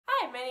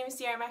my name is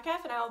Sierra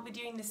Metcalf and I will be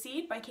doing The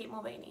Seed by Kate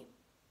Mulvany.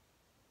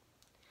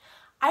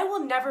 I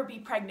will never be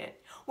pregnant.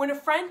 When a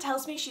friend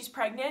tells me she's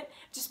pregnant,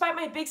 despite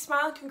my big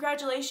smile and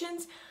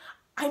congratulations,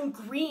 I'm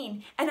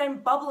green and I'm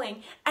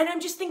bubbling and I'm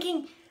just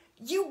thinking,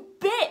 you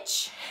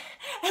bitch!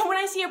 And when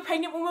I see a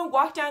pregnant woman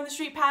walk down the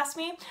street past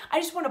me, I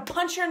just want to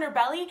punch her in her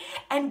belly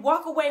and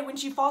walk away when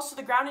she falls to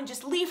the ground and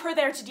just leave her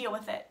there to deal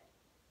with it.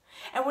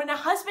 And when a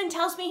husband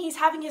tells me he's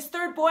having his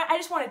third boy, I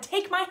just want to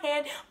take my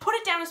hand, put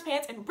it down his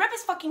pants, and rip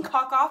his fucking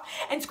cock off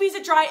and squeeze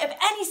it dry of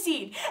any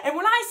seed. And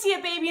when I see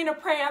a baby in a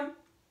pram,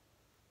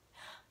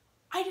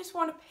 I just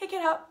want to pick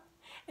it up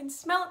and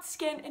smell its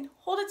skin and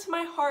hold it to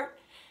my heart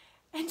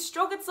and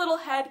stroke its little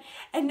head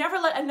and never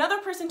let another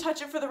person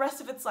touch it for the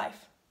rest of its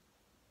life.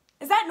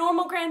 Is that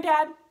normal,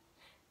 Granddad?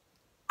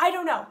 I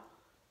don't know.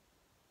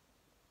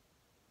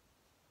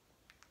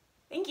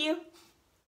 Thank you.